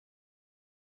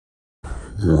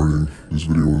Warning, this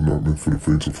video is not meant for the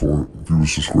faint of heart.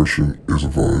 Viewer's discretion is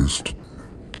advised.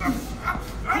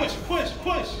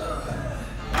 Push.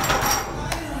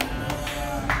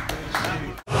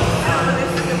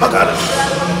 I got it.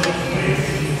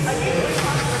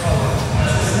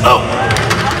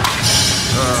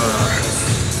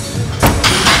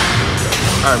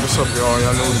 Alright, what's up, y'all?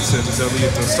 Y'all know what it is. It's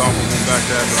Ep.251 back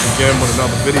at it again with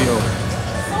another video.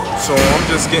 So I'm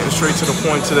just getting straight to the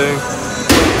point today.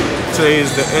 Today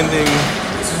is the ending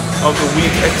of the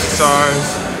week exercise.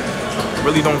 I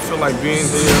really don't feel like being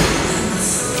there.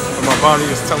 My body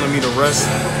is telling me to rest.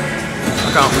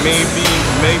 I got maybe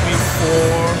 11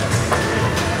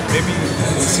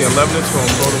 to 12,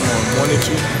 go to 1 and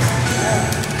 2 to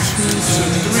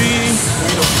 3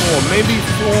 to 4, maybe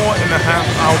 4.5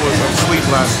 hours of sleep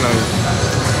last night.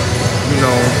 You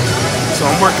know, so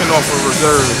I'm working off of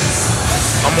reserve.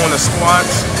 I'm on the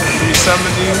squats,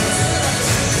 370.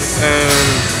 And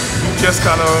you just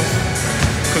gotta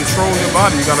control your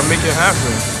body. You gotta make it happen.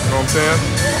 You know what I'm saying?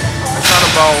 It's not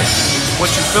about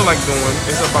what you feel like doing.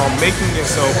 It's about making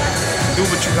yourself do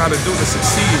what you gotta do to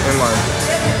succeed in life.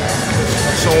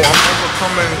 So I'm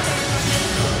overcoming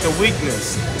the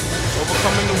weakness.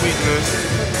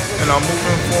 And I'm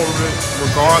moving forward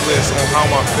regardless on how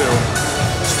I feel.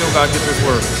 Still gotta get this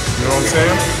work. You know what I'm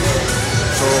saying?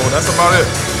 So that's about it.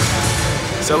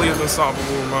 Selly is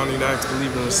unstoppable, reminding you that to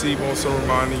believe and receive. Also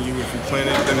reminding you, if you plan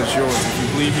it, then it's yours. If you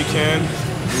believe you can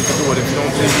do it. If you don't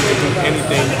believe you can do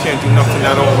anything, you can't do nothing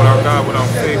at all. Without God, without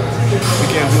faith, you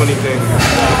can't do anything.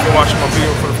 If you're watching my video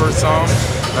for the first time,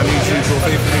 I need you to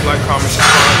faithfully like, comment,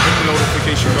 subscribe, hit the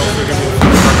notification bell so you can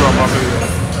when I drop my video.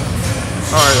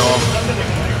 Alright, y'all.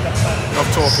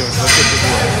 Enough talking. Let's get this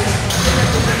work.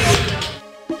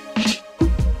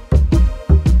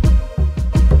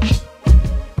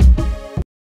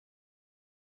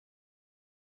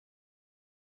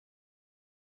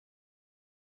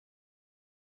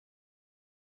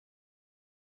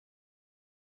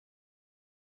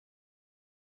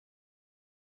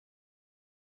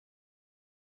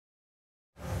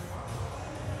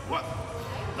 What?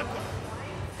 Let go.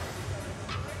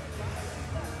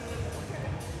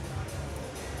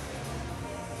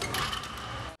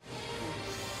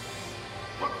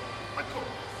 What? Let go.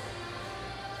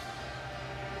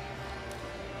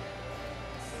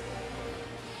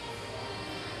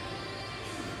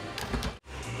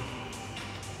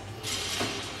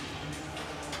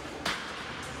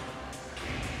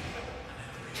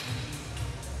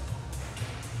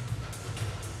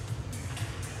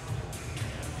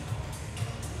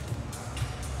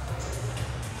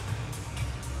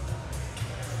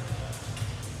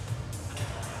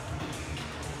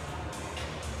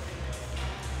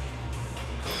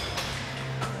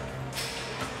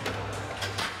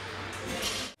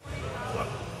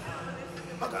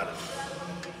 I got it.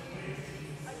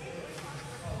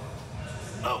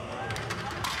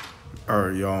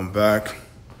 Alright, y'all, I'm back.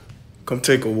 Come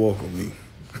take a walk with me.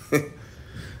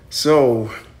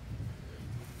 So,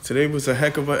 today was a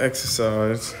heck of an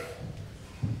exercise.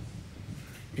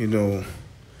 You know,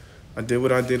 I did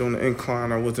what I did on the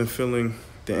incline. I wasn't feeling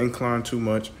the incline too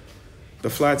much.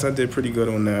 The flats, I did pretty good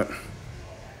on that.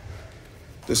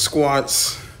 The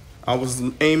squats, I was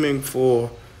aiming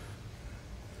for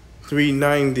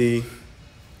 370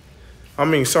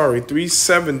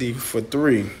 for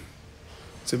 3.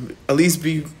 To at least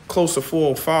be close to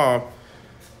 405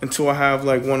 until I have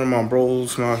like one of my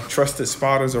bros, my trusted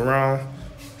spotters around.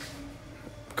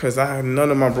 Because I have none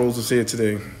of my bros was here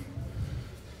today.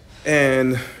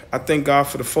 And I thank God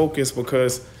for the focus,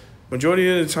 because majority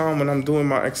of the time when I'm doing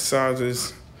my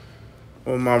exercises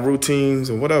or my routines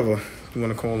or whatever you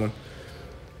want to call them,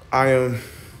 I am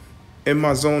in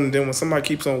my zone. And then when somebody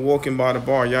keeps on walking by the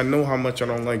bar, y'all know how much I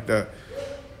don't like that.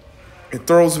 It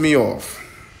throws me off.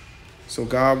 So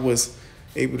God was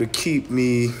able to keep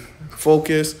me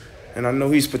focused, and I know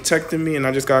he's protecting me, and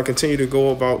I just got to continue to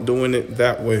go about doing it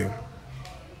that way.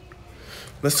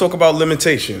 Let's talk about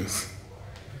limitations.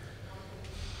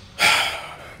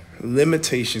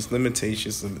 Limitations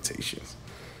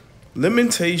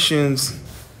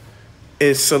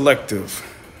is selective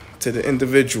to the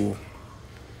individual.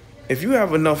 If you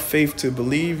have enough faith to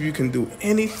believe you can do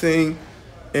anything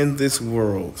in this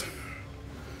world,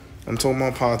 I'm talking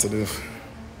about positive.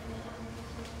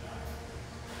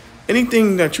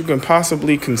 Anything that you can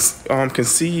possibly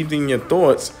conceive in your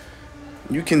thoughts,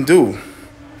 you can do.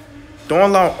 Don't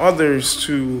allow others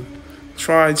to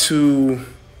try to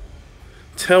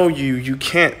tell you you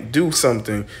can't do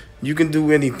something. You can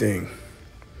do anything.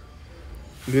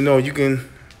 You know, you can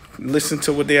listen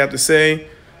to what they have to say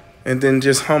and then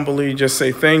just humbly just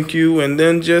say thank you and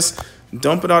then just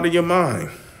Dump it out of your mind.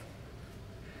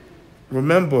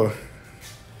 Remember,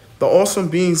 the awesome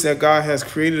beings that God has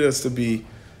created us to be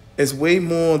is way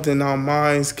more than our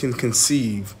minds can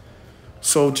conceive.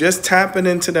 So just tapping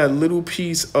into that little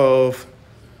piece of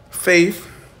faith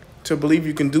to believe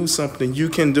you can do something, you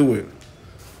can do it.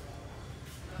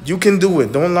 You can do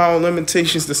it. Don't allow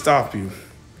limitations to stop you.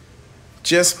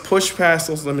 Just push past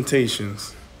those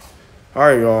limitations. All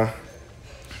right, y'all.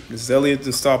 This is Elliot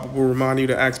Unstoppable, reminding you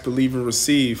to ask, believe, and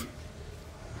receive.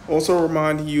 Also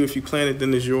reminding you, if you plan it,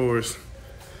 then it's yours.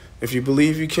 If you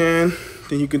believe you can,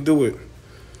 then you can do it.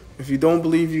 If you don't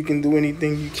believe you can do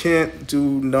anything, you can't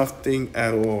do nothing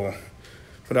at all.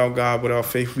 Without God, without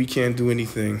faith, we can't do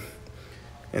anything.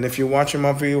 And if you're watching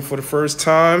my video for the first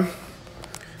time,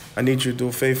 I need you to do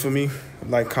a favor for me.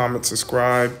 Like, comment,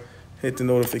 subscribe, hit the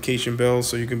notification bell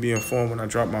so you can be informed when I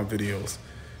drop my videos.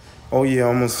 Oh yeah, I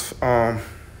almost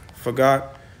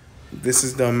forgot. This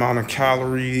is the amount of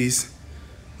calories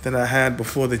that I had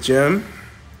before the gym.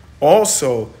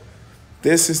 Also,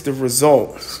 this is the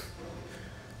results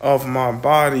of my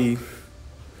body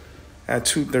at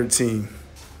 213.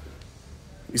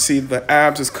 You see the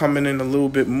abs is coming in a little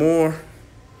bit more.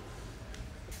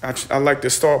 I like to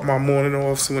start my morning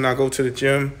off, so when I go to the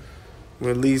gym with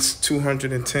at least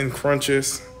 210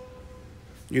 crunches,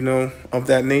 you know, of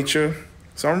that nature.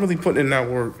 So I'm really putting in that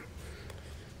work.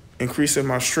 Increasing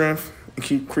my strength,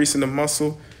 increasing the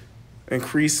muscle,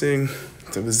 increasing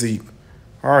the physique.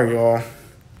 All right, y'all.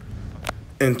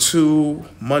 Until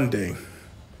Monday,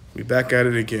 we back at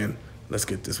it again. Let's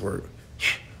get this work.